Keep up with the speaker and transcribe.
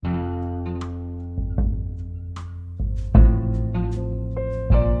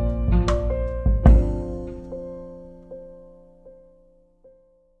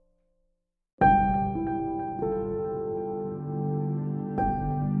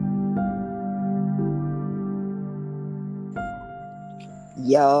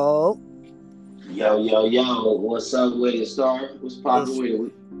Yo, Yo, what's up with it, Star? What's poppin' it's with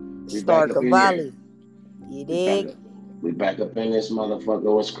it? We back Star up in here. Cavalli. You We back dig? up. We back up in this motherfucker.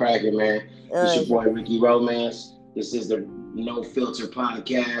 What's cracking, man? It's your Uh, boy Ricky Romance. This is the No Filter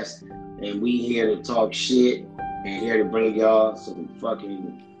Podcast, and we here to talk shit and here to bring y'all some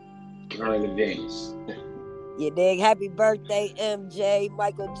fucking current events. you dig? Happy birthday, MJ.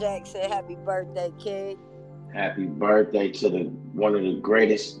 Michael Jackson. Happy birthday, King. Happy birthday to the one of the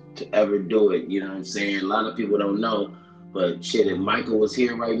greatest to ever do it. You know what I'm saying? A lot of people don't know, but shit, if Michael was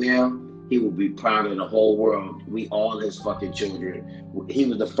here right now, he would be proud of the whole world. We all his fucking children. He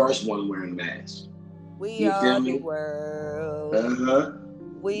was the first one wearing masks. We You feel are the me? world. Uh-huh.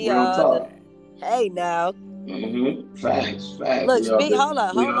 We Real are the. talk. Hey, now. Facts. Look, speak. We Hold are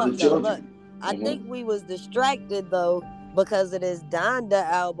up, the though. Look, children. I think Mm-hmm. we was distracted though because of this Donda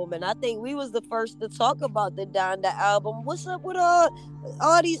album, and I think we was the first to talk about the Donda album. What's up with all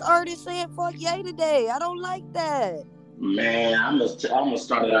these artists saying "fuck yay" today? I don't like that. Man, I'm gonna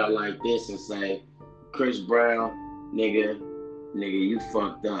start it out like this and say, Chris Brown, nigga, you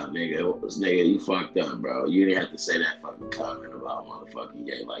fucked up, nigga, you fucked up, bro. You didn't have to say that fucking comment about motherfucking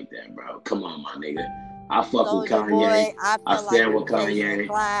gay like that, bro. Come on, my nigga. I fuck with Soldier Boy, Kanye. I I feel like stand you with chasing Kanye.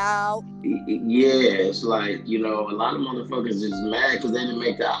 cloud. Yeah, it's like a lot of motherfuckers is mad because they didn't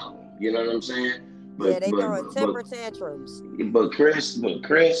make the album. You know what I'm saying? Yeah, But they but throwing but temper tantrums. but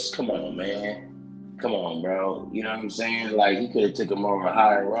Chris, come on, man. Come on, bro. You know what I'm saying? Like he could have took a more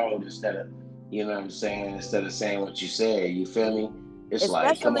higher road instead of, you know what I'm saying, instead of saying what you said. You feel me? It's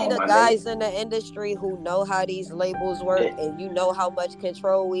like, come Especially on, the my nigga. guys in the industry who know how these labels work and you know how much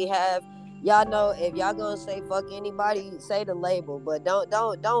control we have. Y'all know if y'all gonna say fuck anybody, say the label, but don't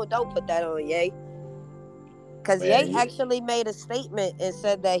put that on Ye. Cause Ye Man, actually made a statement and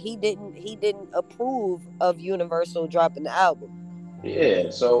said that he didn't approve of Universal dropping the album. yeah.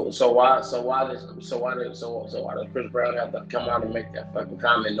 So why does Chris Brown have to come out and make that fucking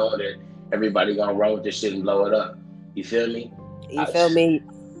comment knowing that everybody gonna run with this shit and blow it up? You feel me? You I, feel me?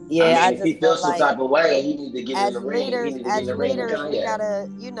 I Yeah, I mean, if he just feel feels some like type of way, he need to get in the as ring. He leaders, need to get in as the ring with leaders, we Kanye.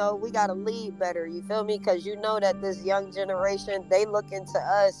 gotta, we gotta lead better. You feel me? Because you know that this young generation, they look into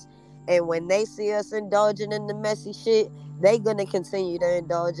us, and when they see us indulging in the messy shit, they gonna continue to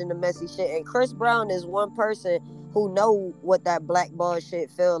indulge in the messy shit. And Chris Brown is one person who know what that black ball shit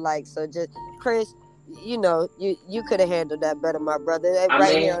feel like. So just Chris, you could have handled that better, my brother. I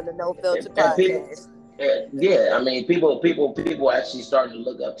Right here mean, on the No Filter and people, podcast. yeah, I mean, people actually starting to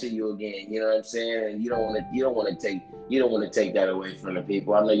look up to you again. You know what I'm saying? And you don't want to take that away from the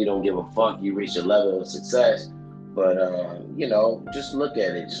people. I know you don't give a fuck. You reach a level of success, but just look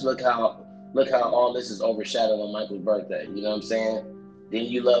at it. Just look how all this is overshadowed on Michael's birthday. You know what I'm saying? Didn't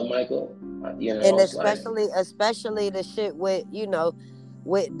you love Michael? And It's like, especially the shit with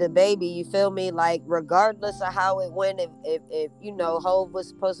with the baby, you feel me, like regardless of how it went, if Hove was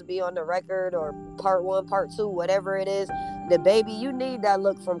supposed to be on the record or part one, part two, whatever it is, the baby, you need that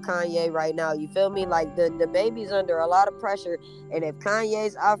look from Kanye right now, you feel me, like the baby's under a lot of pressure, and if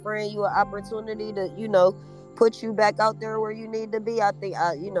Kanye's offering you an opportunity to put you back out there where you need to be, I think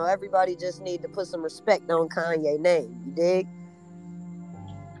everybody just need to put some respect on Kanye name, you dig?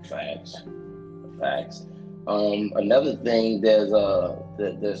 facts. Facts. Another thing that's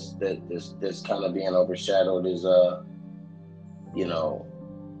kind of being overshadowed is you know,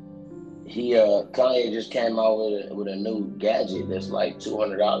 Kanye just came out with a new gadget that's like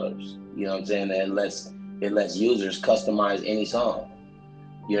 $200. You know what I'm saying? That it lets users customize any song.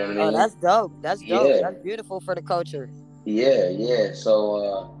 You know what I Oh, mean? that's dope. That's dope. Yeah, That's beautiful for the culture. yeah.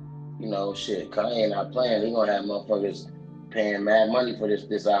 So shit, Kanye not playing. He gonna have motherfuckers paying mad money for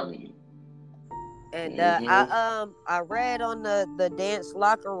this album. And Hmm I read on the dance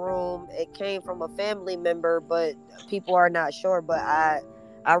locker room, it came from a family member, but people are not sure. But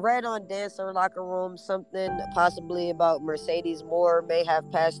I read on dancer locker room something possibly about Mercedes Moore may have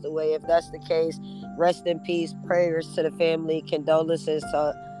passed away. If that's the case, rest in peace. Prayers to the family. Condolences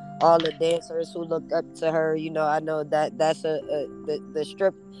to all the dancers who looked up to her. I know that that's the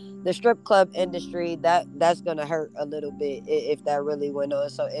strip club industry, that's gonna hurt a little bit if that really went on.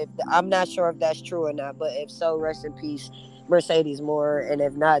 So if I'm not sure if that's true or not, but if so, rest in peace, Mercedes Moore. And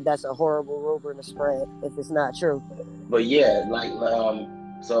if not, that's a horrible rumor to spread if it's not true. But yeah,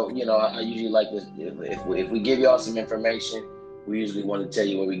 so I usually like this. If we give y'all some information, we usually want to tell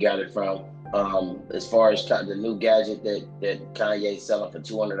you where we got it from. As far as the new gadget that Kanye's selling for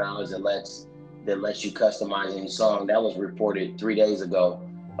 $200 that lets you customize any song, that was reported 3 days ago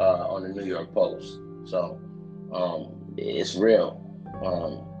on the New York Post. So it's real.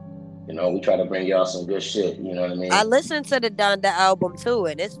 You know, we try to bring y'all some good shit. You know what I I mean? listened to the Donda album too,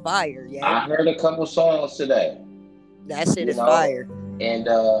 and it's fire, yay. I heard a couple songs today. That shit You is know, fire. and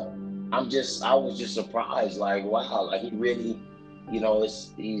I was just surprised. Like, wow, like he really, you know,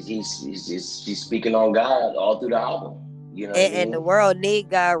 he's speaking on God all through the album. You know what I And the mean? world need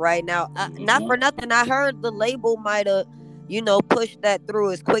God right now. Not for Hmm. nothing, I heard the label might have, pushed that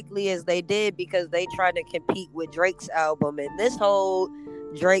through as quickly as they did because they trying to compete with Drake's album and this whole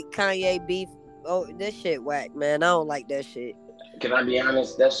Drake Kanye beef. Oh, this shit whack, man. I don't like that shit. Can I be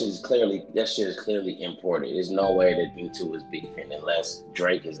honest? That shit is clearly imported. There's no way that them two is beefing unless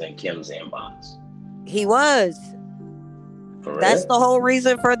Drake is in Kim's inbox. He was. For That's real? the whole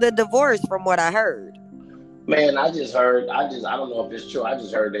reason for the divorce, from what I heard. Man, I don't know if it's true. I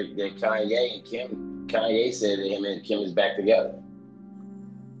just heard that Kanye said that him and Kim is back together.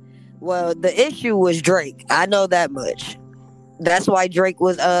 Well, the issue was Drake. I know that much. That's why Drake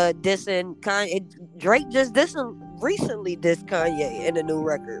was dissing Kanye. Drake just recently dissed Kanye in a new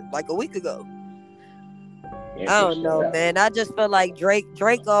record like a week ago. I don't Interesting. know, Yeah. man. I just feel like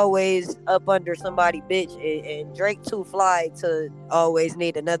Drake always up under somebody bitch, and Drake too fly to always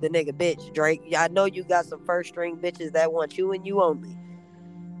need another nigga bitch. Drake, I know you got some first string bitches that want you and you only.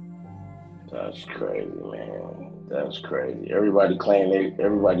 That's crazy, man. That's crazy. Everybody claimed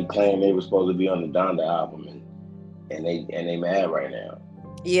they were supposed to be on the Donda album, and they mad right now.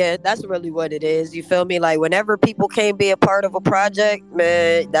 Yeah, that's really what it is. You feel me? Like whenever people can't be a part of a project,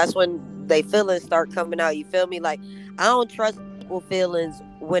 man, that's when they feelings start coming out. You feel me? Like I don't trust people feelings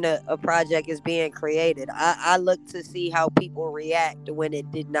when a project is being created. I look to see how people react when it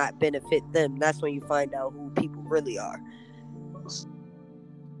did not benefit them. That's when you find out who people really are.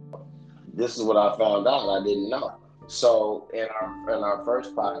 This is what I found out. I didn't know. So in our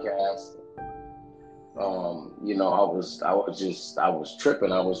first podcast, I was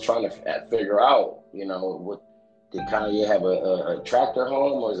tripping. I was trying to figure out, what did Kanye have a tractor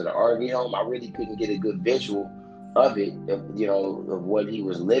home or is it an RV home? I really couldn't get a good visual of it, of what he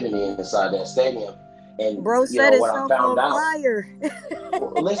was living in inside that stadium. And Bro set what I itself found on out. fire.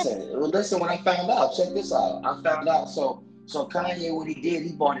 Listen. What I found out. Check this out. I found out. So Kanye, what he did,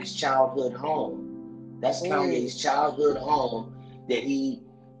 he bought his childhood home. That's Mm, Kanye's childhood home that he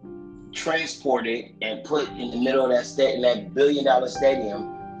transported and put in the middle of that $1 billion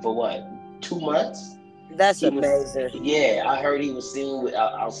stadium for what, 2 months? that's He was, amazing. yeah, I heard he was seen with.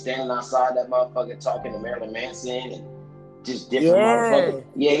 I was standing outside that motherfucker talking to Marilyn Manson and just different motherfuckers.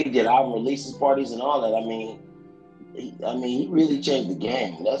 Yeah. Yeah, he did album releases parties and all that. He really changed the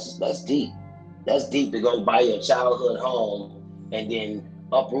game. That's deep. That's deep to go buy your childhood home and then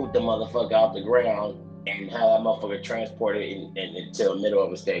uproot the motherfucker out the ground and have that motherfucker transported into the middle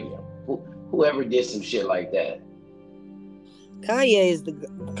of a stadium. Whoever did some shit like that? Kanye is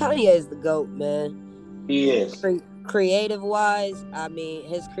the goat, man. He is. Creative wise, I mean,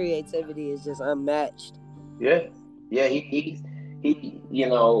 his creativity is just unmatched. Yeah, yeah. He's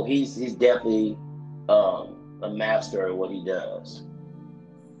definitely a master at what he does.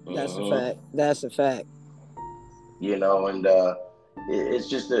 That's a Hmm. fact. That's a fact. And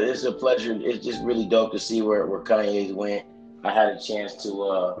it's a pleasure. It's just really dope to see where Kanye went. I had a chance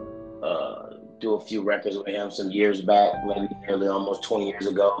to do a few records with him some years back, maybe nearly almost 20 years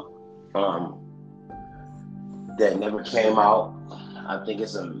ago. Um, that never came out. I think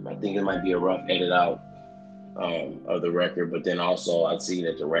it might be a rough edit out of the record, but then also I'd see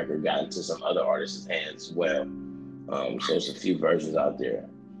that the record got into some other artists' hands as well. So there's a few versions out there,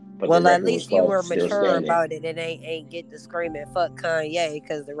 but the Well, at record was least you called were Still mature Standing. about it and ain't get to screaming "fuck Kanye"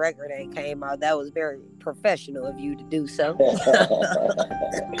 because the record ain't came out. That was very professional of you to do so.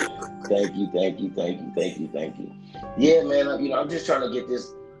 Thank you, thank you, thank you, thank you, thank you. Yeah, man. I'm just trying to get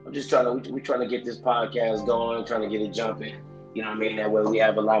this. I'm just trying to. We're trying to get this podcast going. Trying to get it jumping. You know what I mean? That way we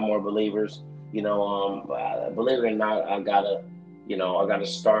have a lot more believers. Believe it or not, I gotta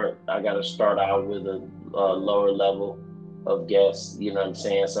start. I gotta start out with a lower level of guests. You know what I'm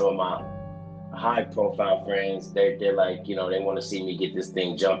saying? Some of my high profile friends, they're like, they want to see me get this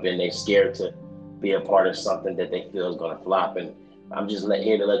thing jumping. They're scared to be a part of something that they feel is gonna flop. And I'm just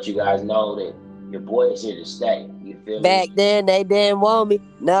here to let you guys know that your boy is here to stay. You feel me? Back then they didn't want me.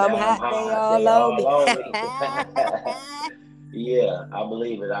 Now I'm Now I'm hot. They hot, all they on all me. on me. Yeah, I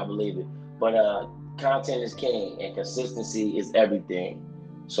believe it. I believe it. But content is king and consistency is everything.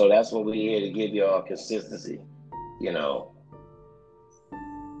 So that's what we're here to give y'all, consistency. You know,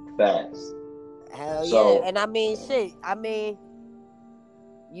 facts. Hell yeah! So And I mean, shit. I mean,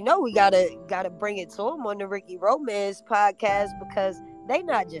 we gotta bring it to them on the Ricky Romance podcast because they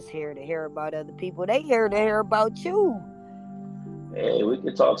not just here to hear about other people. They here to hear about you. Hey, we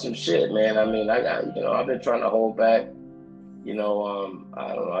could talk some shit, man. I mean, I got, I've been trying to hold back. I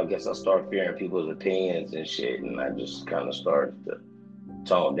don't know. I guess I start fearing people's opinions and shit, and I just kind of started to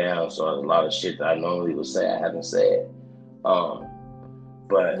tone down. So a lot of shit that I normally would say, I haven't said. Um,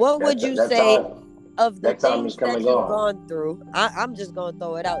 but What that would you that say time of the that time is things come and that you've gone. gone through? I'm just gonna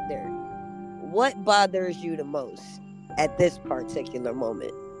throw it out there. What bothers you the most at this particular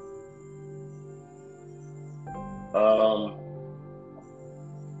moment? Um,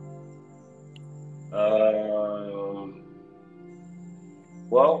 um,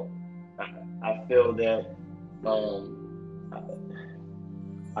 well, I, I feel that um,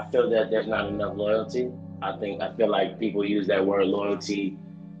 I, I feel that there's not enough loyalty. I feel like people use that word loyalty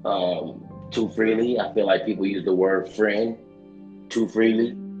too freely. I feel like people use the word friend too freely.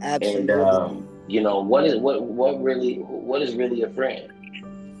 And Absolutely. what is really a friend?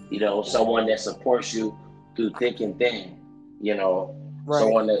 Someone that supports you through thick and thin. You know, Right.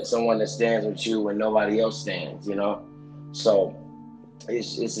 someone that stands with you when nobody else stands. So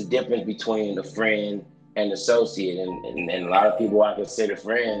it's a difference between a friend and associate, and a lot of people I consider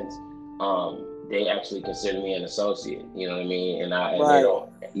friends, they actually consider me an associate. You know what I mean? And they Right. don't,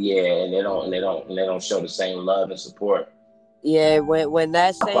 yeah, and they don't show the same love and support Yeah, when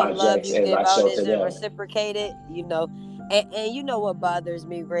that same love projects you as give I out show to isn't them. reciprocated, and you know what bothers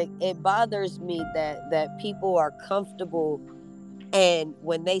me, Rick? It bothers me that people are comfortable, and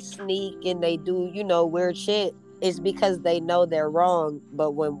when they sneak and they do, weird shit, it's because they know they're wrong.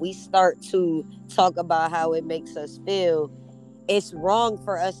 But when we start to talk about how it makes us feel, it's wrong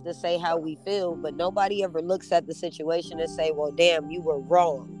for us to say how we feel, but nobody ever looks at the situation and say, well, damn, you were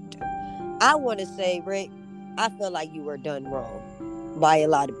wronged. I want to say, Rick, I feel like you were done wrong by a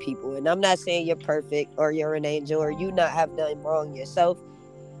lot of people. And I'm not saying you're perfect or you're an angel or you not have done wrong yourself,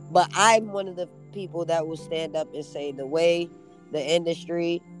 but I'm one of the people that will stand up and say the way the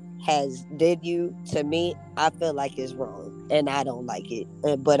industry has did you to me, I feel like it's wrong and I don't like it.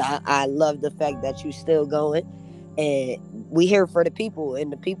 But I love the fact that you still going, and we here for the people,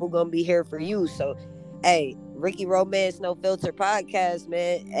 and the people gonna be here for you. So, hey, Ricky Romance No Filter podcast,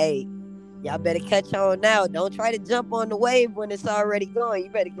 man. Hey, y'all better catch on now. Don't try to jump on the wave when it's already gone. You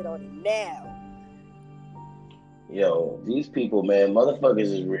better get on it now. Yo, these people, man, motherfuckers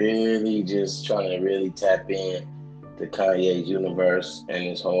is really just trying to really tap in to Kanye's universe and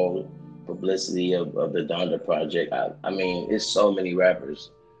his whole publicity of the Donda project. I mean, it's so many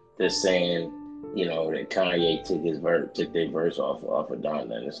rappers that's saying, that Kanye took their verse off of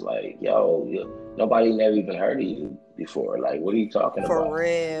Donda, and it's like, nobody never even heard of you before. Like, what are you talking For about?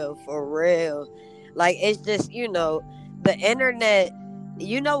 real, for real. Like, it's just, the internet,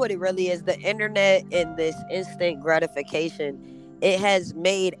 you know what it really is? The internet and this instant gratification, it has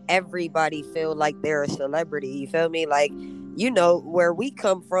made everybody feel like they're a celebrity. You feel me? Like, where we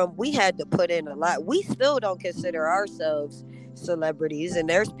come from, we had to put in a lot. We still don't consider ourselves celebrities. And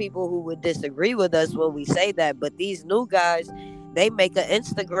there's people who would disagree with us when we say that. But these new guys, they make an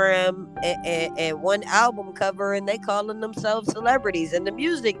Instagram and one album cover and they calling themselves celebrities, and the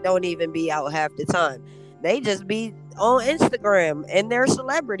music don't even be out half the time. They just be on Instagram and they're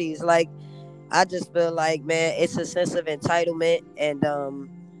celebrities. Like, I just feel like, man, it's a sense of entitlement, and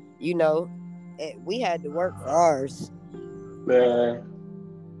you know, we had to work for ours. Man,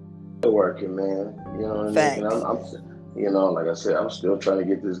 still working, man. You know what I mean? And Facts. like I said, I'm still trying to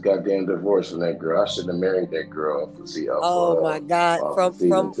get this goddamn divorce from that girl. I should have married that girl for Oh my God! for From season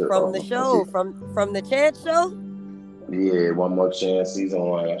from two. from the show, from the Chance show. Yeah, one more chance, season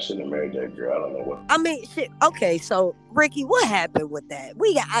one. I should have married that girl. I don't know what. I mean, shit. Okay, so Ricky, what happened with that?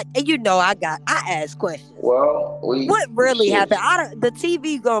 I ask questions. Well, What really shit. happened? The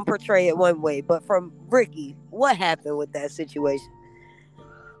TV gonna portray it one way, but from Ricky, what happened with that situation?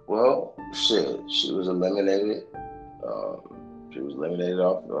 Well, shit. She was eliminated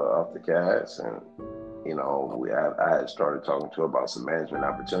off the cast, and I had started talking to her about some management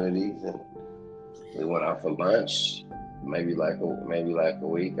opportunities, and we went out for lunch, maybe like a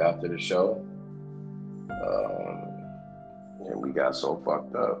week after the show, um, and we got so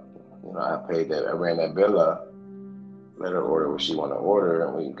fucked up. I ran that bill up, let her order what she want to order,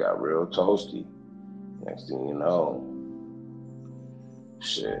 and we got real toasty. Next thing you know,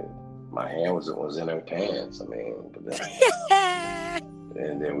 shit, my hand was in her pants. I mean, but then,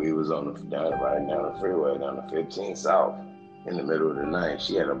 and then we was riding down the freeway down the 15 South in the middle of the night.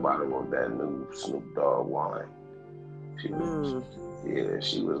 She had a bottle of that new Snoop Dogg wine. She was, Mm. yeah,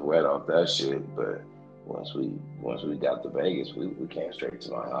 she was wet off that shit. But once we got to Vegas, we came straight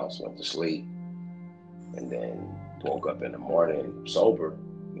to my house, went to sleep, and then woke up in the morning sober.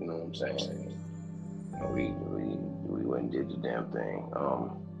 You know what I'm saying? And we and did the damn thing.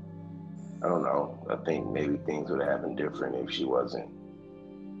 I don't know. I think maybe things would have happened different if she wasn't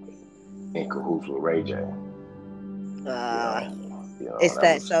in cahoots with Ray J. Uh, That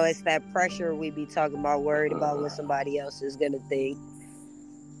was. it's that pressure we be talking about, worried about what somebody else is gonna think.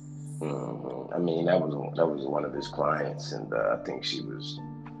 I mean, that was one of his clients, and I think she was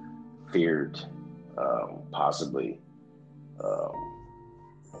feared, possibly. Um,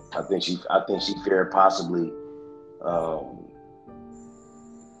 I think she feared possibly, um,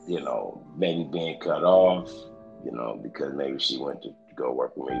 maybe being cut off, because maybe she went to go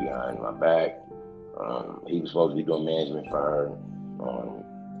work with me behind my back. He was supposed to be doing management for her.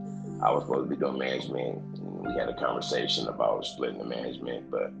 I was supposed to be doing management. We had a conversation about splitting the management,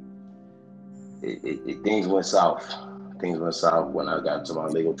 but things went south. Things went south when I got into my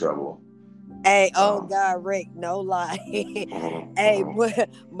legal trouble. Hey, oh God, Rick, no lie. Hey, Mhm.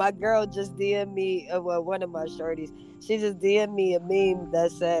 my girl just DM'd me, one of my shorties, she just DM'd me a meme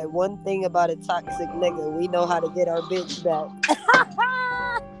that said, one thing about a toxic nigga, we know how to get our bitch back.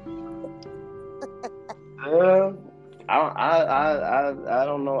 Uh, I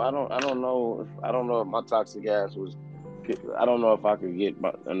don't know. I don't know if my toxic ass was. I don't know if I could get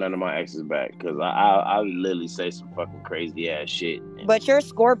none of my exes back because I literally say some fucking crazy ass shit. But you're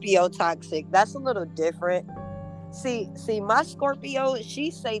Scorpio toxic. That's a little different. See, my Scorpio,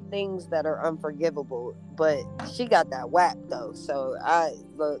 she say things that are unforgivable, but she got that whack though. So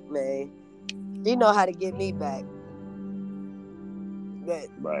look, man, she know how to get me back.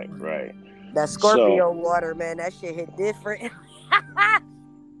 Right. That So Scorpio water, man, that shit hit different.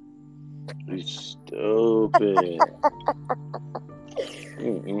 you stupid.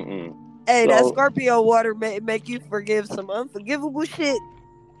 Hey, that So Scorpio water make you forgive some unforgivable shit.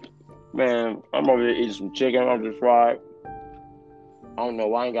 man, I'm over here eating some chicken. I'm just fried. I don't know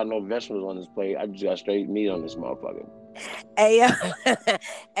why I ain't got no vegetables on this plate. I just got straight meat on this motherfucker. Hey,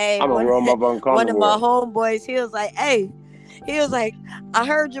 hey, I'm a real motherfucking one of my carnivore. homeboys, he was like, I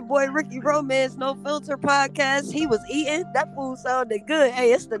heard your boy Ricky Romance No Filter podcast. He was eating. That food sounded good.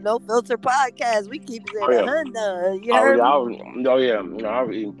 Hey, it's the No Filter podcast. We keep it Oh in a yeah. Honda. You Oh heard yeah. me? Oh yeah. I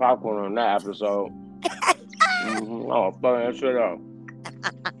was eating popcorn on that episode. Oh, fucking that shit up.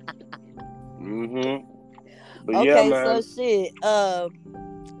 But yeah, Okay, so man. shit.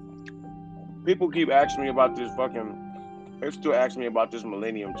 People keep asking me about this fucking. They still ask me about this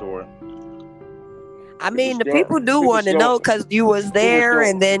Millennium tour. I People mean, the still. people do People want to still. know because you was People there, still.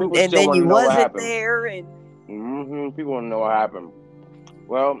 and then People still want to you know what wasn't happened. there, and People want to know what happened.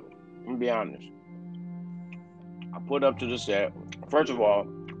 Well, let me be honest. I put up to the set. First of all,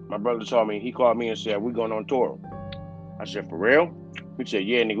 my brother told me, he called me and said, we going on tour. I said, for real? He said,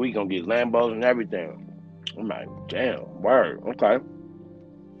 yeah, nigga, we gonna get Lambos and everything. I'm like, damn, word, okay.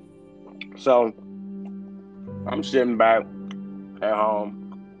 So I'm sitting back at home.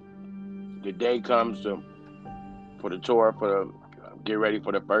 The day comes for the tour, get ready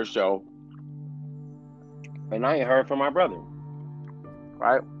for the first show. And I ain't heard from my brother,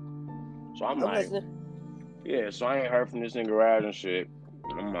 right? So I'm I'm like, listening. yeah, so I ain't heard from this nigga garage and shit.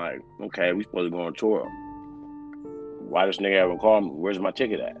 And I'm like, okay, we supposed to go on tour. Why this nigga haven't called me? Where's my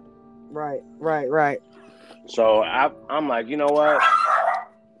ticket at? Right. So I'm like, you know what?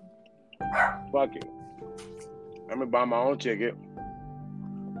 Fuck it. I'm gonna buy my own ticket.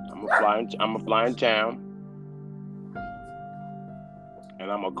 I'm gonna fly in town,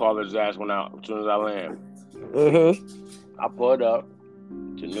 and I'm gonna call his ass as soon as I land. I pulled up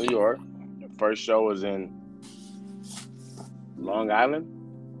to New York. The first show was in Long Island.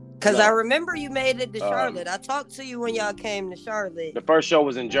 Cause I No, remember you made it to Charlotte. I talked to you when y'all came to Charlotte. the first show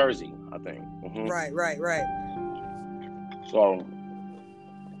was in Jersey, I think. Right. So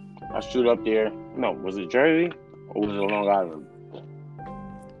I stood up there. No, was it Jersey or was it Long Island?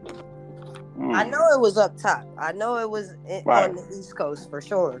 I know it was up top. I know it was Right. on the East Coast for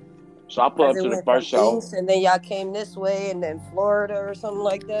sure. So I pulled Cause up it to the went from first show. East, and then y'all came this way, and then Florida or something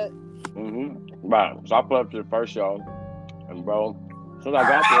like that. Right. So I pulled up to the first show, and bro, as soon as I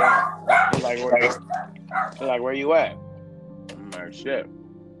got there, they're like, where you at? I'm like, shit.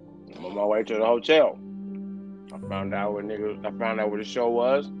 I'm on my way to the hotel. I found out where the show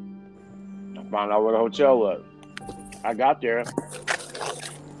was. I found out where the hotel was. I got there,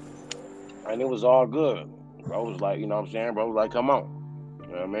 and it was all good. Bro was like, you know what I'm saying? Bro was like, come on. You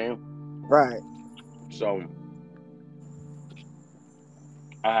know what I mean? Right. So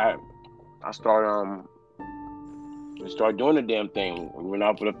I started doing the damn thing. We went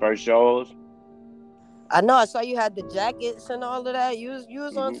out for the first shows. I know. I saw you had the jackets and all of that. You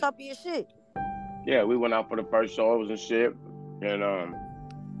was on top of your shit. Yeah, we went out for the first shows and shit. And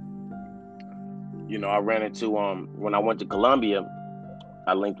I ran into when I went to Colombia,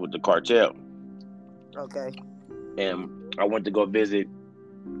 I linked with the cartel, Okay. and I went to go visit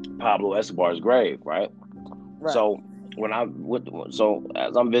Pablo Escobar's grave, right? Right. So so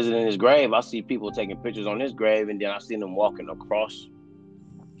as I'm visiting his grave, I see people taking pictures on his grave, and then I see them walking across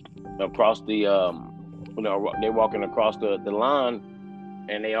the they're walking across the line,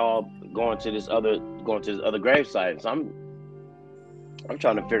 and they all going to this other grave site. So I'm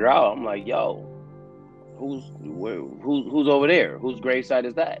trying to figure out. I'm like, yo, who's over there? Whose grave site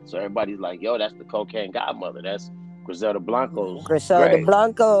is that? So everybody's like, yo, that's the cocaine godmother. That's Griselda Blanco's Griselda grave.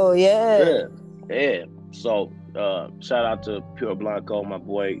 Blanco, yeah. Yeah, yeah. So shout out to Pure Blanco, my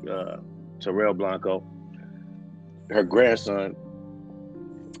boy Terrell Blanco, her grandson.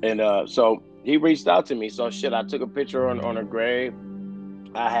 And so he reached out to me. So shit, I took a picture on her grave.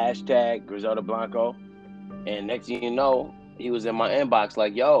 I hashtag Griselda Blanco. And next thing you know, he was in my inbox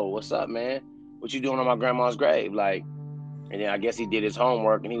like, yo, what's up, man? What you doing on my grandma's grave? Like, and then I guess he did his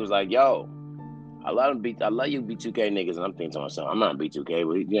homework and he was like, yo, I love you B2K niggas. And I'm thinking to myself, I'm not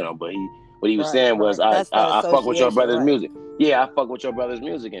B2K, but what he was Right, saying was right. That's the I fuck with your association, brother's right? music. Yeah, I fuck with your brother's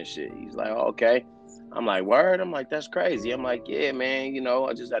music and shit. He's like, oh, okay. I'm like, word? I'm like, that's crazy. I'm like, yeah, man,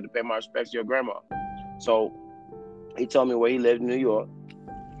 I just had to pay my respects to your grandma. So he told me where he lived in New York.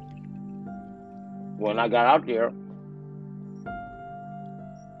 When I got out there,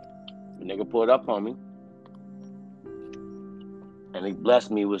 the nigga pulled up on me and he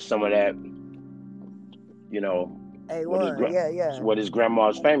blessed me with some of that, A1, yeah. what his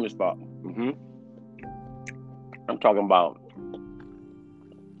grandma's famous for. Mm-hmm. I'm talking about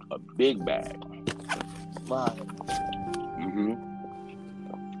a big bag. Wow. Mm-hmm.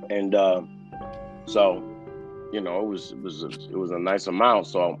 And so, it was a nice amount.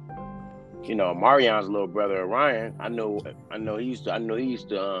 So, Marion's little brother Ryan, I know he used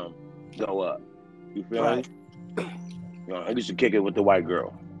to go up. You feel Right. me? He used to kick it with the white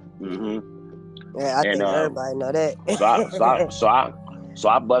girl. Mm-hmm. Yeah, I And think everybody know that. so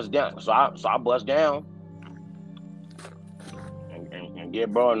I bust down. So I bust down and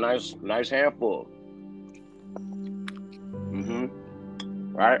get bro a nice handful.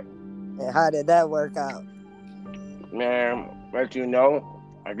 Mm-hmm. Right. And how did that work out? Man, let you know,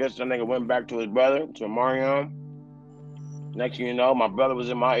 I guess the nigga went back to his brother, to Omarion. Next thing you know, my brother was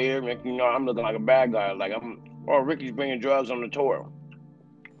in my ear. Next thing you know, I'm looking like a bad guy. Like Ricky's bringing drugs on the tour.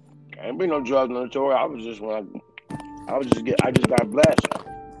 I ain't bring no drugs on the tour. I just got blessed.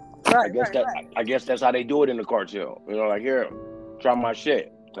 Right. I guess that's how they do it in the cartel. Like, here, try my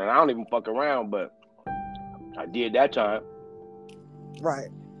shit. And I don't even fuck around, but I did that time. Right.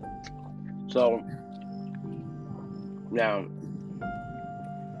 So now,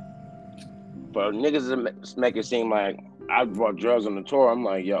 for niggas to make it seem like I brought drugs on the tour, I'm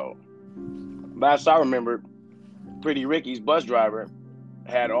like, yo. Last I remember, Pretty Ricky's bus driver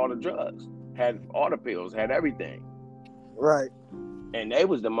had all the drugs, had all the pills, had everything. Right. And they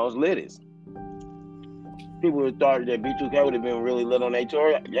was the most littest. People would thought that B2K would have been really lit on their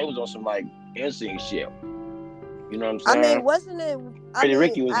tour. They was on some like NSYNC shit. You know what I'm saying? I mean, wasn't it? Pretty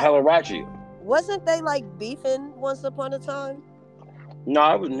Ricky was hella ratchet. Wasn't they like beefing once upon a time?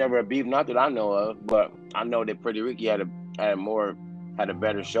 No, it was never a beef, not that I know of. But I know that Pretty Ricky had a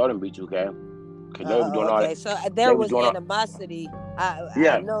better show than B2K. Cause they was doing all that. So there was animosity. I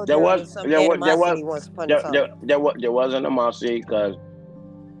know there was some animosity once upon a time. There was animosity because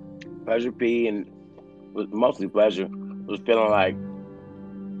Pleasure P and mostly Pleasure was feeling like,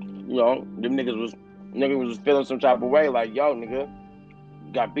 them niggas was feeling some type of way, like, yo, nigga,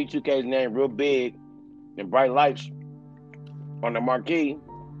 got B2K's name real big and bright lights on the marquee,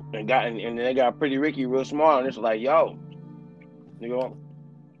 and they got Pretty Ricky real small, and it's like, yo,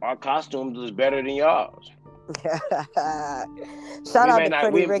 our costumes is better than y'all's. Shout out to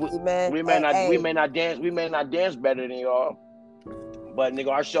Pretty Ricky, man. We may not dance better than y'all, but nigga,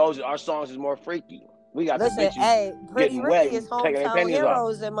 our songs is more freaky. We got Listen, the bitches Pretty getting Ricky wet, is taking their hometown panties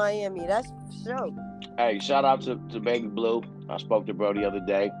heroes off. in Miami. That's for sure. Hey, shout out to Baby Blue. I spoke to bro the other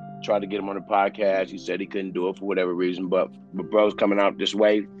day. Tried to get him on the podcast. He said he couldn't do it for whatever reason, but bro's coming out this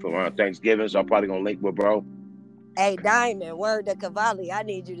way for Thanksgiving, so I'm probably gonna link with bro. Hey, Diamond, word to Cavalli. I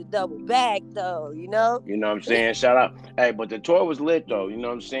need you to double back, though, You know what I'm saying? Shout out. Hey, but the tour was lit, though. You know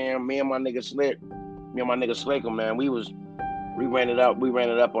what I'm saying? Me and my nigga Slicker, man, we ran it up. We ran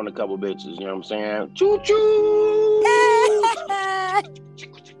it up on a couple bitches. You know what I'm saying? Choo-choo!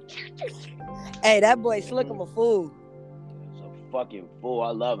 Hey, that boy Slicker a fool. He's a fucking fool.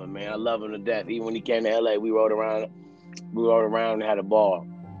 I love him, man. I love him to death. Even when he came to LA, we rode around and had a ball.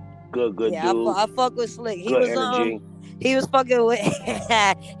 Good Yeah, dude, I fuck with Slick. good energy. He was fucking with.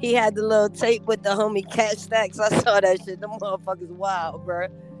 He had the little tape with the homie Cat Stacks. I saw that shit. Them motherfuckers wild, bro.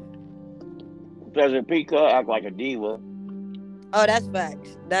 President Pete could act like a diva. Oh, that's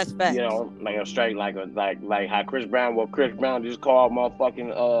facts. That's facts. Like a straight, like how Chris Brown. Well, Chris Brown just called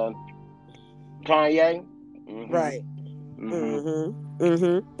motherfucking Kanye. Mhm. Right. Mhm. Mm-hmm.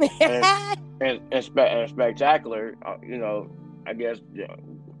 Mm-hmm. And and spectacular. I guess who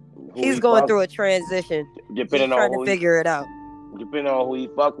He's he going fuck through a transition. He's depending on trying to who he figure it out. depending on who he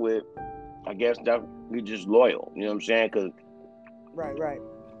fuck with. I guess that he just loyal. You know what I'm saying? Because Right. Right.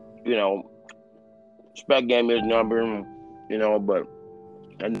 you know, Spec gave me his number. But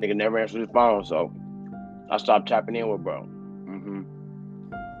that nigga never answered his phone, so I stopped tapping in with bro. Mhm.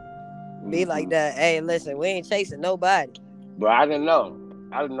 Be like Mhm. that. Hey, listen, we ain't chasing nobody. But I didn't know.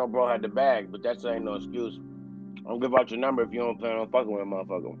 I didn't know bro had the bag, but that ain't no excuse. Don't give out your number if you don't plan on fucking with a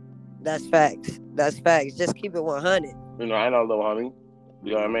motherfucker. That's facts. That's facts. Just keep it 100. I know little homie.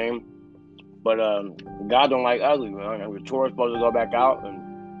 You know what I mean? But God don't like ugly, man. The tour was supposed to go back out, and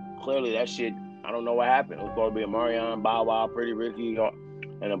clearly that shit, I don't know what happened. It was supposed to be Omarion, Bow Wow, Pretty Ricky,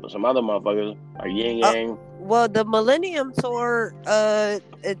 and some other motherfuckers, or Yin Yang. Well, the Millennium Tour, It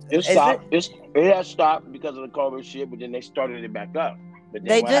is it? stopped. It has stopped because of the COVID shit, but then they started it back up. But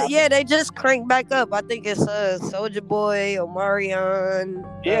then what happened? They just cranked back up. I think it's Soldier Boy, Omarion.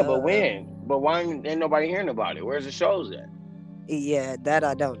 Yeah, but when? But why ain't nobody hearing about it? Where's the shows at? Yeah, that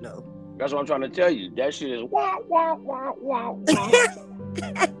I don't know. That's what I'm trying to tell you. That shit is wah wah wah wah wah.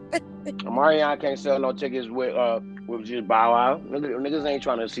 Omarion can't sell no tickets with just Bow Wow. Niggas ain't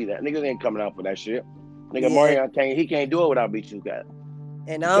trying to see that. Niggas ain't coming out for that shit. Nigga, Yeah. Omarion can't do it without B2K.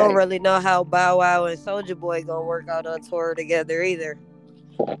 And I don't really know how Bow Wow and Soldier Boy gonna work out on tour together either.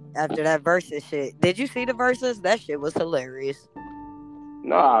 After that Versus shit, did you see the Versus? That shit was hilarious.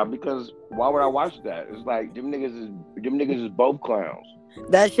 Nah, because why would I watch that? It's like them niggas is both clowns.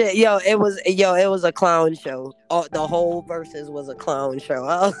 That shit, it was a clown show. The whole Versus was a clown show.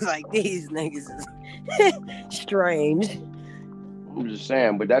 I was like, these niggas is strange. I'm just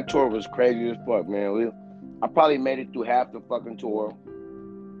saying, but that tour was crazy as fuck, man. I probably made it through half the fucking tour,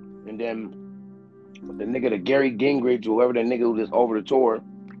 and then the nigga, the Gary Gingrich, whoever that nigga who was over the tour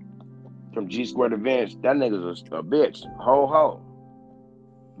from G Squared Events, that nigga's a bitch, ho.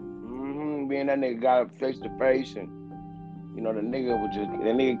 Me and that nigga got up face to face, and the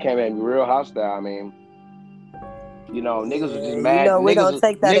nigga came at me real hostile. I mean, niggas was just mad. We don't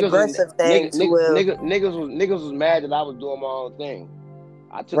take that aggressive thing too well. Niggas was mad that I was doing my own thing.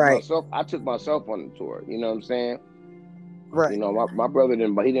 I took myself on the tour. You know what I'm saying? Right. My brother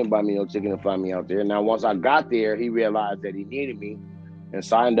didn't buy me no ticket to fly me out there. Now once I got there, he realized that he needed me, and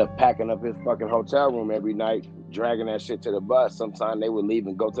so I ended up packing up his fucking hotel room every night, dragging that shit to the bus. Sometimes they would leave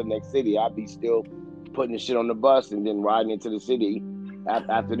and go to the next city. I'd be still putting the shit on the bus and then riding into the city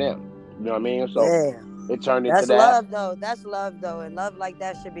after them. You know what I mean? So it turned into that. That's love though, and love like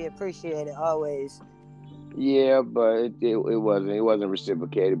that should be appreciated always. Yeah, but it wasn't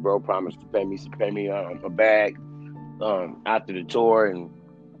reciprocated. Bro promised to pay me a bag after the tour, and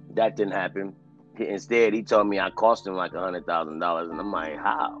that didn't happen. Instead, he told me I cost him like $100,000, and I'm like,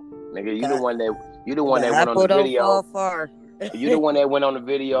 how, nigga? You the one that went on the video. Don't fall far. You the one that went on the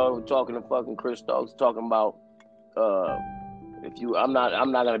video talking to fucking Chris Stokes, talking about I'm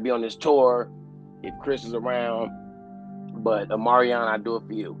not gonna be on this tour if Chris is around, but Omarion, I do it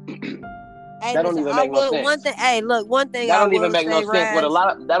for you. Hey, that don't even make no sense. One thing that I don't even make no say, sense.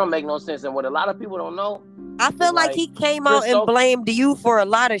 That don't make no sense, and what a lot of people don't know. I feel like he came out and blamed you for a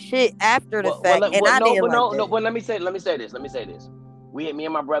lot of shit after the fact, and I didn't like that. But let me say this. Me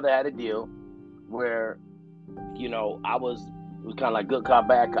and my brother had a deal where, it was kind of like good cop,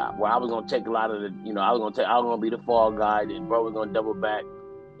 bad cop, where I was gonna take a lot of the, I was gonna be the fall guy, and bro was gonna double back,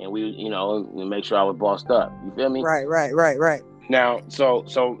 and we, make sure I was bossed up. You feel me? Right. Now,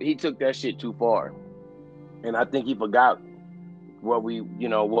 so he took that shit too far, and I think he forgot what we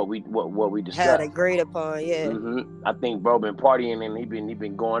discussed. Had agreed upon, yeah. Mm-hmm. I think bro been partying, and he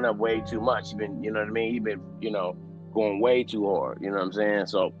been going up way too much. He been, you know what I mean? He been, going way too hard. You know what I'm saying?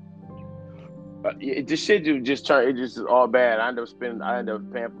 So this shit just turned. It just is all bad. I ended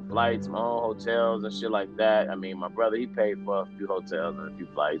up paying for flights, my own hotels and shit like that. I mean, my brother, he paid for a few hotels and a few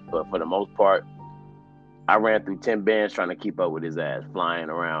flights, but for the most part, I ran through 10 bands trying to keep up with his ass, flying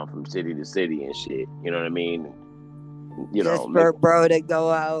around from city to city and shit. You know what I mean? For bro to go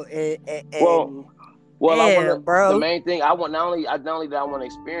out and well, damn, bro. The main thing I want, not only that I want to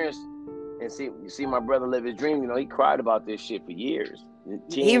experience and see my brother live his dream. He cried about this shit for years.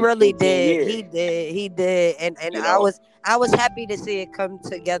 He 10, really 15 did. years. He did, and You I know, was happy to see it come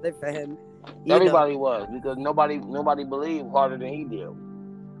together for him. You know. everybody was because nobody believed harder than he did.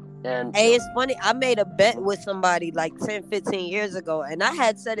 And Hey, it's funny. I made a bet with somebody like 10, 15 years ago, and I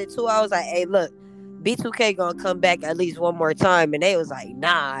had said it too. I was like, hey, look, B2K gonna come back at least one more time. And they was like,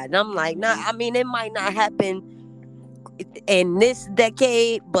 nah. And I'm like, nah, I mean, it might not happen in this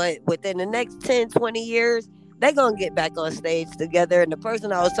decade, but within the next 10, 20 years, they gonna get back on stage together. And the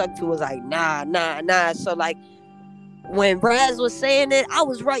person I was talking to was like, nah, nah, nah. So like when Braz was saying it, I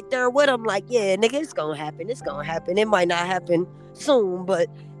was right there with him, like, yeah, nigga, it's gonna happen. It's gonna happen. It might not happen soon, but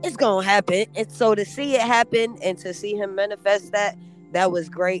it's gonna happen. And so to see it happen and to see him manifest that, that was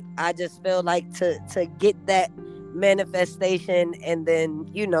great. I just feel like to get that manifestation and then,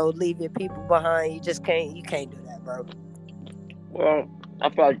 leave your people behind, you can't do that, bro. well, I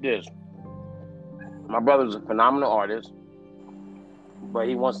feel like this. My brother's a phenomenal artist, but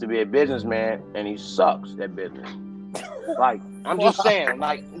he wants to be a businessman and he sucks at business. Like I'm just saying,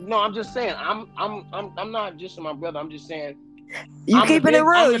 like no, I'm just saying, I'm not just my brother. I'm just saying, You keeping it I'm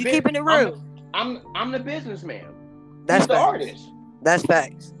real. the You biz, keeping it real. I'm the businessman. That's He's the facts. artist. That's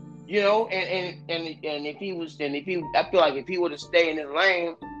facts. You know, and if he was, and if he, I feel like if he would have stayed in his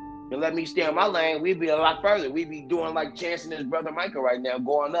lane and let me stay in my lane, we'd be a lot further. We'd be doing like Chance and his brother Michael right now,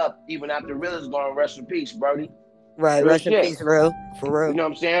 going up even after Real is going rest in peace, Brody. Right. Real Rest in shit. peace, real. For You real. know what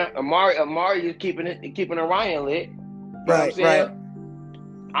I'm saying? Amari is keeping Orion lit. You know what I'm Right. Right.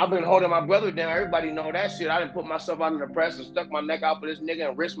 saying? I've been holding my brother down. Everybody know that shit. I didn't put myself out in the press and stuck my neck out for this nigga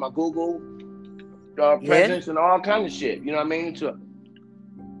and risked my Google Yeah. presence and all kind of shit. You know what I mean?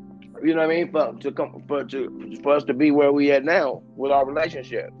 You know what I mean? For us to be where we at now with our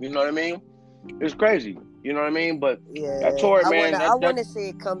relationship. You know what I mean? It's crazy. You know what I mean? But that Yeah. tour, I man. wanna I That wanna see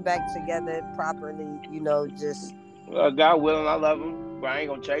it come back together properly. Just God willing, I love him, but I ain't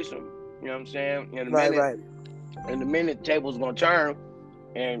gonna chase him. You know what I'm saying? right. Right. In a minute, tables gonna turn,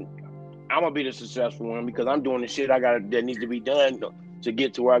 and I'm gonna be the successful one because I'm doing the shit that needs to be done to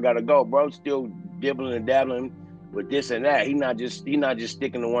get to where I gotta go. Bro, still dibbling and dabbling with this and that. He not just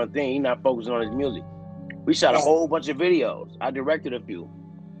sticking to one thing. He not focusing on his music. We shot a Right. whole bunch of videos. I directed a few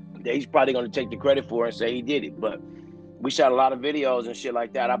that he's probably gonna take the credit for and say he did it. But we shot a lot of videos and shit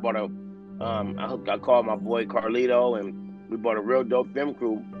like that. I called my boy Carlito and we bought a real dope film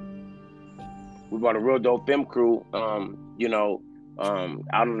crew.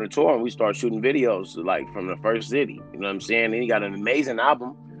 Out on the tour, and we started shooting videos like from the first city. You know what I'm saying? And he got an amazing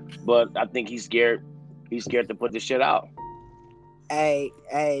album, but I think he's scared. He's scared to put the shit out. Hey,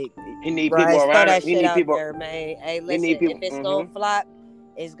 He need people Bryce, throw around him. that shit out there, man. Hey, He listen, need if people. it's gonna flop,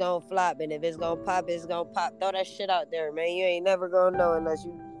 it's gonna flop, and if it's gonna pop, it's gonna pop. Throw that shit out there, man. You ain't never gonna know unless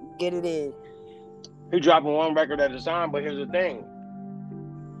you get it in. He dropping one record at a time, but here's the thing: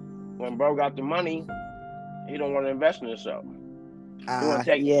 when bro got the money, he don't want to invest in himself. He want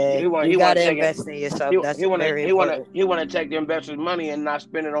to take. Yeah, He you want to gotta take it. invest in yourself. That's very important. He want to take the investor's money and not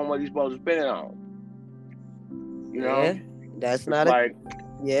spend it on what he's supposed to spend it on. You know, Yeah, that's it's not a like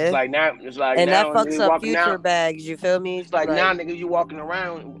yeah, it's like and that now fucks nigga up walking future out. bags. You feel me? It's like Like, now nigga you walking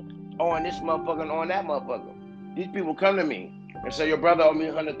around on this motherfucker and on that motherfucker. These people come to me and say your brother owe me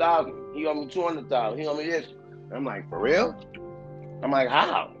 100,000. He owe me 200,000. He owe me this. I'm like, for real? I'm like,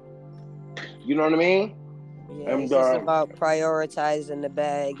 how? You know what I mean? yeah, And it's just about prioritizing the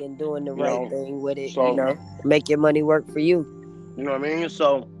bag and doing the you right know, thing with it. so Make your money work for you. you know what I mean?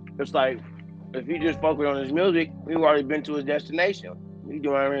 So it's like if he just focused on his music, we've already been to his destination. He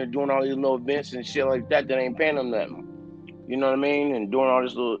doing all these little events and shit like that ain't paying him nothing. You know what I mean? And doing all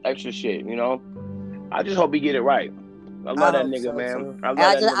this little extra shit, you know? I just hope he get it right. I I love that hope nigga, so man. too. I love that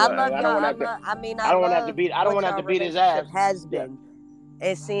I nigga. love I y'all. don't want to have to I love I don't what want to have y'all to beat his relationship ass. has Yeah. been,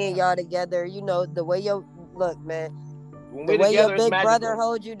 and seeing y'all together. The way look, man. When The we're way your together, it's big brother magical.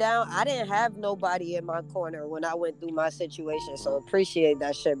 holds you down, I didn't have nobody in my corner when I went through my situation. So appreciate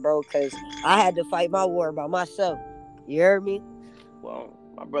that shit, bro, because I had to fight my war by myself. You heard me? Well,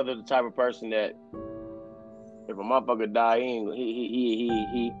 my brother's the type of person that if a motherfucker die, he ain't gonna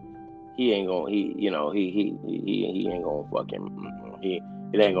he ain't gonna fucking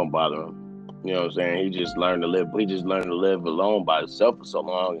it ain't gonna bother him. You know what I'm saying? He just learned to live alone by himself for so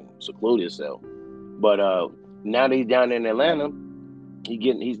long and seclude himself. But now that he's down in Atlanta,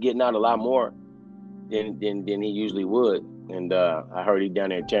 he's getting out a lot more than he usually would. And I heard he down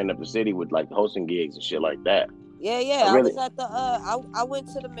there tearing up the city with like hosting gigs and shit like that. Yeah. I I was really at the I went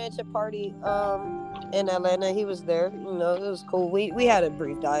to the mansion party in Atlanta. He was there. It was cool. We had a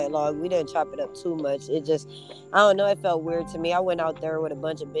brief dialogue. We didn't chop it up too much. It just I don't know, it felt weird to me. I went out there with a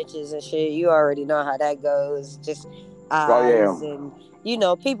bunch of bitches and shit. You already know how that goes. Just oh yeah. eyes and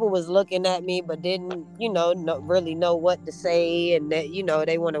people was looking at me, but didn't, really know what to say. And that,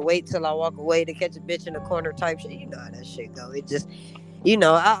 they want to wait till I walk away to catch a bitch in the corner type shit. You know how that shit go. It just,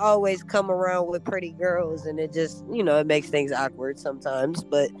 I always come around with pretty girls and it just, it makes things awkward sometimes.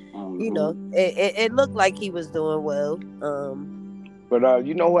 But, it looked like he was doing well. But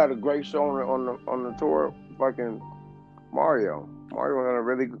you know who had a great show on the tour? Fucking Mario. Mario had a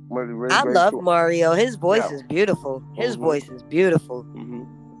really I great love tour. Mario. His voice Yeah. is beautiful. His voice is beautiful.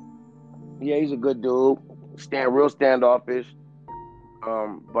 Yeah, he's a good dude. Real standoffish.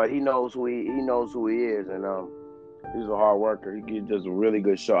 But he knows who he is, and he's a hard worker. He does a really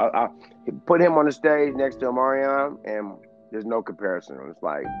good show. I put him on the stage next to Omarion, and there's no comparison. It's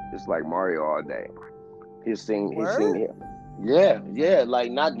like Mario all day. He's seen him. Yeah,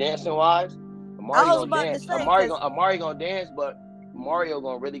 like not dancing wise. Amari I was gonna about to dance. say, Amari gonna dance, but Mario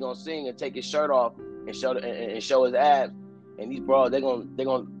really gonna sing and take his shirt off and show his abs. And these bros, they gonna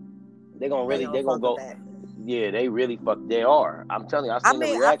go. That. Yeah, they really They are. I'm telling you, I seen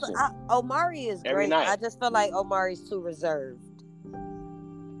the reaction. Omari is every great. night. I just feel like Omari's too reserved.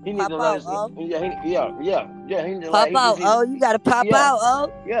 He needs to let us. Yeah. He needs to pop out. You gotta pop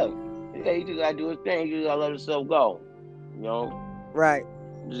out. Yeah. He just gotta do his thing. He just gotta let himself go. Right.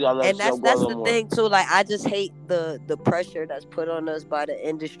 And that's the thing too. Like, I just hate the pressure that's put on us by the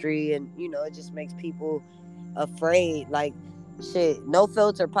industry, and it just makes people afraid. Like, shit, No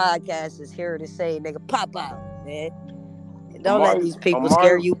Filter Podcast is here to say, nigga, pop out, man. Don't let these people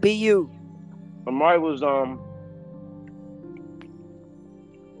scare you. Be you. Amari was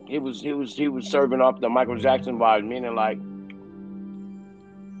he was serving up the Michael Jackson vibes, meaning like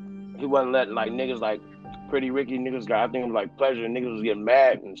he wasn't letting like niggas like Pretty Ricky niggas I think it was like Pleasure, niggas was getting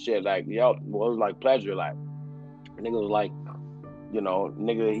mad and shit, like it was like Pleasure, like niggas was like,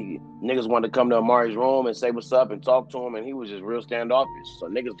 niggas wanted to come to Amari's room and say what's up and talk to him, and he was just real standoffish. So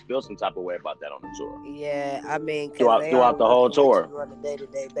niggas feel some type of way about that on the tour. Yeah, I mean, throughout the whole tour on a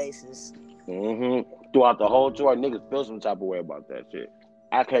day-to-day basis. Throughout the whole tour, niggas feel some type of way about that shit.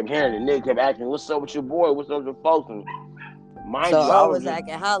 I kept hearing it. Niggas kept asking, "What's up with your boy? What's up with your folks?" And mind you, I was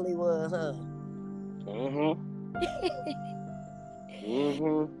acting Hollywood, huh?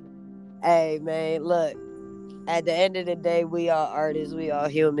 Hey, man, look. At the end of the day, we all artists, we all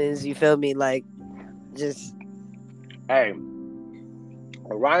humans. You feel me? Like, just. Hey,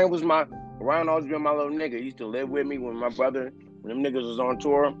 Orion always been my little nigga. He used to live with me when my brother, when them niggas was on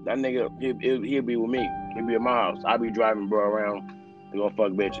tour. That nigga, he'd be with me. He'd be at my house. I'd be driving bro around to go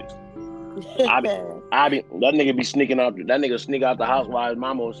fuck bitches. that nigga be sneaking out. That nigga sneak out the house while his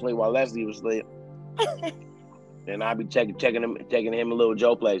mama was asleep, while Leslie was asleep. And I be taking him to little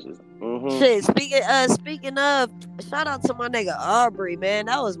Joe places. Shit, speaking of, shout out to my nigga Aubrey, man.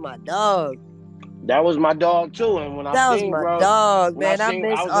 That was my dog. That was my dog too. And when I seen bro, dog, man. I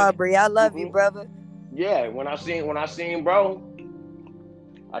miss Aubrey. I love you, brother. Yeah, when I seen bro,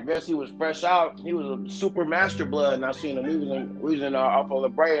 I guess he was fresh out. He was a super master blood, and I seen him. We was in off of La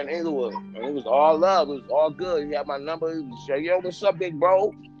Brea in Inglewood, and it was all love. It was all good. He had my number. He was say, "Yo, what's up, big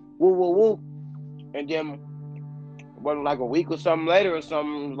bro?" Woo woo woo. And then, wasn't like a week or something later or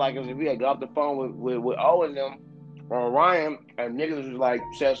something, like as if we had got off the phone with O and them or Ryan, and niggas was like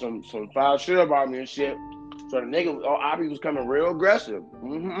said some foul shit about me and shit. So the nigga, Aubrey was coming real aggressive.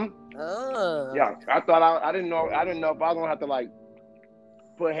 Yeah, I thought I didn't know if I was gonna have to like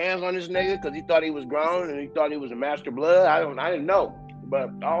put hands on this nigga because he thought he was grown and he thought he was a master blood. I didn't know, but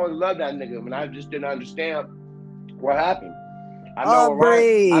I always loved that nigga, and I just didn't understand what happened. I know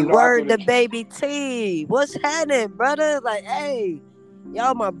Aubrey, word to baby T. What's happening, brother? Like, hey,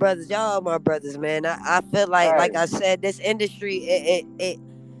 y'all my brothers, man. I feel like I said, this industry, it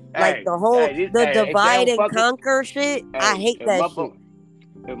like the whole divide and conquer shit. I hate that shit.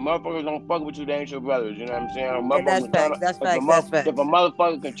 If motherfuckers don't fuck with you, they ain't your brothers. You know what I'm saying? Yeah, that's facts. That's facts. If a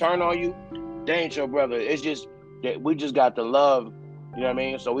motherfucker can turn on you, they ain't your brother. It's just that we just got the love. You know what I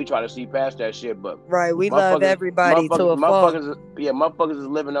mean? So we try to see past that shit, but right, we love everybody to a fault. Motherfuckers is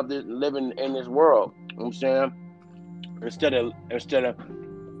living in this world. You know what I'm saying? Instead of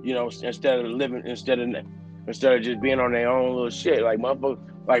just being on their own little shit. Like motherfuckers,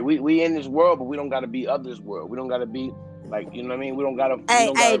 like we in this world, but we don't gotta be of this world. We don't gotta be like, you know what I mean? We don't gotta.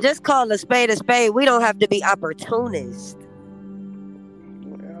 Hey, just call a spade a spade. We don't have to be opportunists.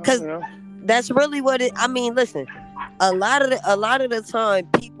 Cause that's really what it. I mean, listen. A lot of the time,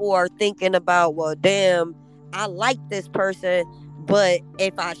 people are thinking about, well, damn, I like this person, but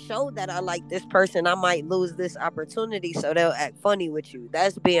if I show that I like this person, I might lose this opportunity, so they'll act funny with you.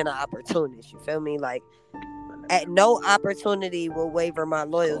 That's being an opportunist. You feel me? Like, at no opportunity will waver my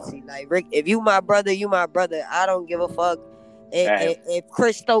loyalty. Like, Rick, if you my brother, you my brother. I don't give a fuck Hey, If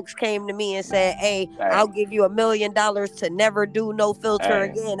Chris Stokes came to me and said, "Hey, hey, I'll give you $1 million to never do no filter hey,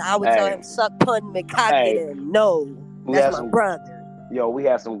 again," I would tell hey, him, "Suck pun McCock it hey. in." No, We that's had my some, brother. we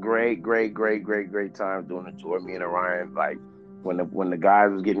had some great times doing the tour. Me and Orion, like when the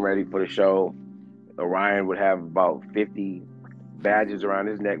guys was getting ready for the show, Orion would have about 50 badges around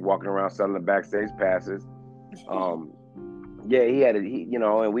his neck, walking around selling the backstage passes. Um, yeah,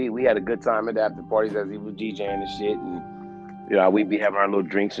 and we had a good time at the after parties as he was DJing and shit, and we'd be having our little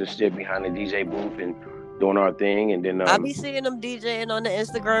drinks and shit behind the DJ booth and doing our thing, and then I be seeing him DJing on the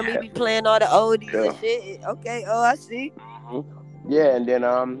Instagram. He be playing all the oldies and yeah, shit. Okay, oh, I see. mhm. Yeah, and then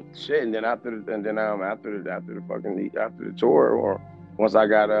shit, and then after the tour, or once I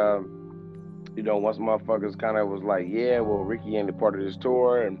got once motherfuckers kind of was like, yeah, well, Ricky ain't a part of this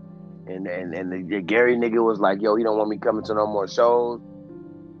tour, and the Gary nigga was like, yo, he don't want me coming to no more shows.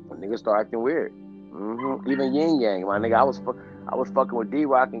 Niggas start acting weird. Even Yin Yang, my nigga, I was fucking with D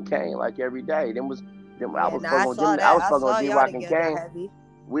Rock and Kane like every day. I Yeah, was nah, I fucking with saw them. I that. was I fucking with saw D y'all Rock and together Kane. heavy.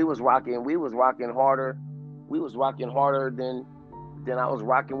 We was rocking harder. We was rocking harder than I was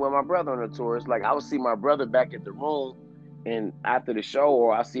rocking with my brother on the tour. It's like I would see my brother back at the room, and after the show,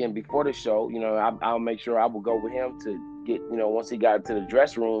 or I see him before the show. I'll make sure I will go with him to get. Once he got to the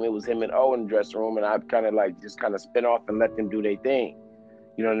dressing room, it was him and O in the dressing room, and I kind of like just kind of spin off and let them do their thing.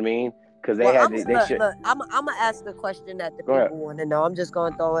 You know what I mean? Because Well, they should. look. I'm gonna ask a question that the Go ahead. people want to know. I'm just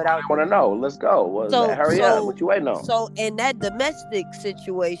gonna throw it out I want to there. know. Let's go. Well, So, hurry up. so, What you waiting on? so, in that domestic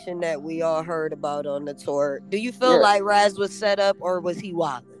situation that we all heard about on the tour, do you feel Yeah. like Raz was set up or was he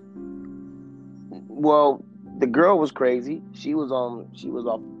wilding? Well, the girl was crazy. She was off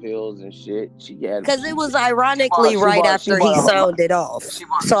the pills and shit. Because it was ironically right She after bought he a sounded off.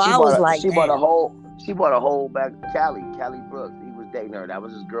 So I was like, damn. she bought a whole bag. Callie Brooks. He was dating her. That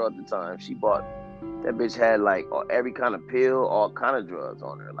was his girl at the time. She bought that bitch had like every kind of pill, all kind of drugs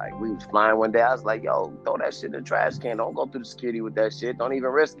on her. Like we was flying one day. I was like, yo, throw that shit in the trash can. Don't go through the security with that shit. Don't even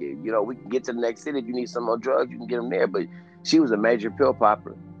risk it. We can get to the next city. If you need some more drugs, you can get them there. But she was a major pill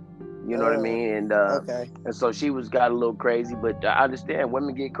popper. You know what I mean? Okay. And so she got a little crazy, but I understand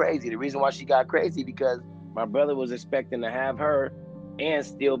women get crazy. The reason why she got crazy because my brother was expecting to have her and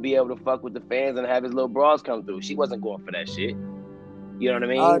still be able to fuck with the fans and have his little bras come through. She wasn't going for that shit. You know what I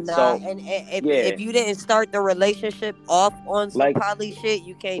Oh mean? nah, So and yeah, if you didn't start the relationship off on some like poly shit,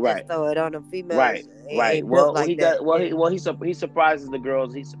 you can't just right, throw it on them females. right, Ain't built Well, like that. Yeah. he surprises the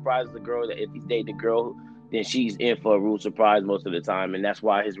girls. He surprises the girl that if he's dating a girl, then she's in for a rude surprise most of the time, and that's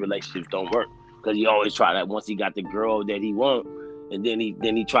why his relationships don't work because he always try that once he got the girl that he wants, and then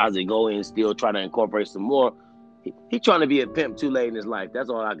he tries to go in and still try to incorporate some more. He trying to be a pimp too late in his life. That's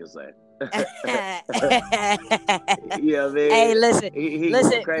all I can say. Yeah, Hey, man. listen, He going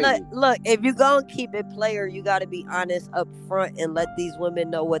listen, crazy. look. If you gonna keep it player, you got to be honest up front and let these women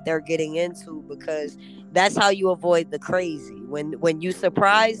know what they're getting into because that's how you avoid the crazy. When you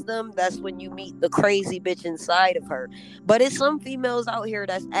surprise them, that's when you meet the crazy bitch inside of her. But it's some females out here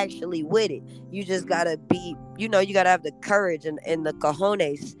that's actually with it. You just gotta be, you gotta have the courage and the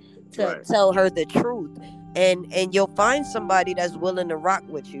cojones to Right. tell her the truth. And you'll find somebody that's willing to rock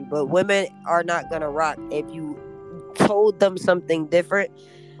with you, but women are not gonna rock if you told them something different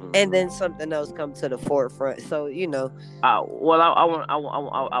and then something else come to the forefront. So Well,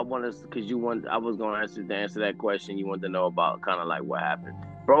 I want us because you want. I was going to answer that question. You want to know about kind of like what happened.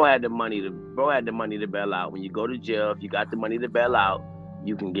 Bro had the money to bail out. When you go to jail, if you got the money to bail out,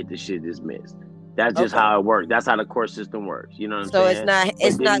 you can get the shit dismissed. That's just okay. how it works. That's how the court system works. You know what I'm So it's saying? not But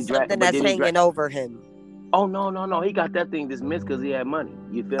it's did not he drag? something But that's did he drag? hanging over him. Oh no! He got that thing dismissed because he had money.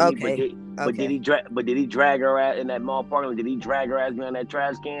 You feel me? Okay. But did he drag? But did he drag her ass in that mall parking lot? Did he drag her ass behind that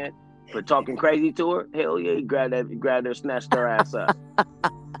trash can for talking crazy to her? Hell yeah! He grabbed her, snatched her ass up.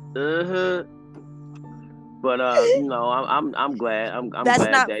 But I'm glad. I'm That's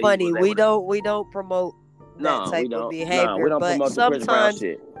glad not that he funny. was able to. We don't promote that No, we type of don't. No, we behavior, don't but promote the Chris Brown sometimes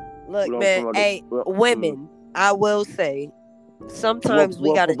shit. We look, don't man, promote it. hey, women, I will say sometimes we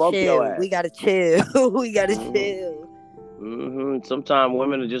We'll gotta provoke your chill. ass. We gotta chill. We gotta chill. Sometimes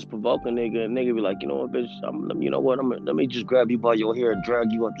women are just provoking nigga. And nigga be like, you know what, bitch? Let me just grab you by your hair and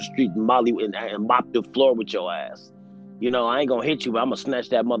drag you up the street and molly and mop the floor with your ass. I ain't gonna hit you, but I'm gonna snatch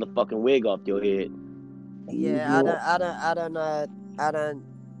that motherfucking wig off your head. Yeah, I done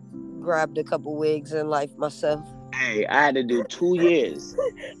grabbed a couple wigs in life myself. Hey, I had to do 2 years,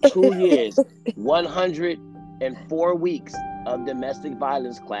 104 weeks of domestic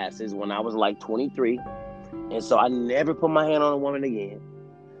violence classes when I was like 23, and so I never put my hand on a woman again.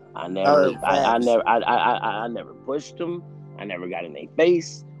 I never pushed them. I never got in their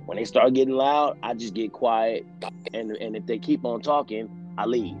face. When they start getting loud, I just get quiet, and if they keep on talking, I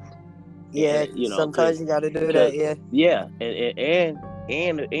leave. Yeah, And, sometimes you gotta do that. cause Yeah. yeah,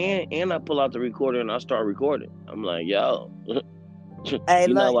 and I pull out the recorder and I start recording. I'm like, yo, Hey,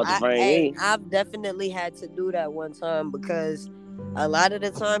 you know look, about to bring me? I've definitely had to do that one time because a lot of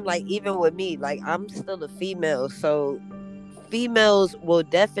the time, like even with me, like I'm still a female, so females will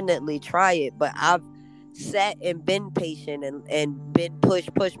definitely try it, but I've sat and been patient and been push,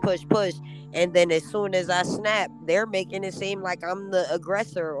 and then as soon as I snap, they're making it seem like I'm the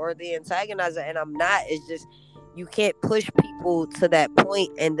aggressor or the antagonizer, and I'm not. It's just you can't push people to that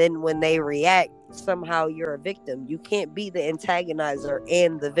point, and then when they react, somehow you're a victim. You can't be the antagonizer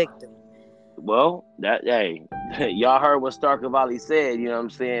and the victim. Well, that hey, y'all heard what Starkavali said. You know what I'm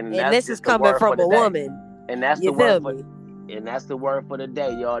saying? And And that's this is just the coming word for from the a day. woman. And that's the You word feel for me? And that's the word for the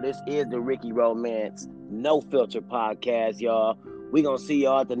day, y'all. This is the Ricky Romance No Filter podcast, y'all. We gonna see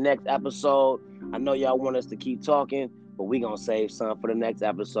y'all at the next episode. I know y'all want us to keep talking, but we gonna save some for the next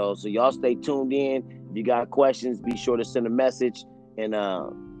episode. So y'all stay tuned in. If you got questions, be sure to send a message. And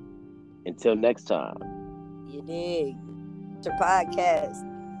until next time, You dig? Your podcast.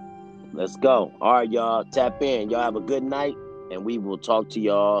 let's go. All right, y'all. Tap in. Y'all have a good night, and we will talk to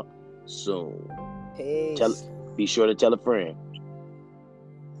y'all soon. Peace. Be sure to tell a friend.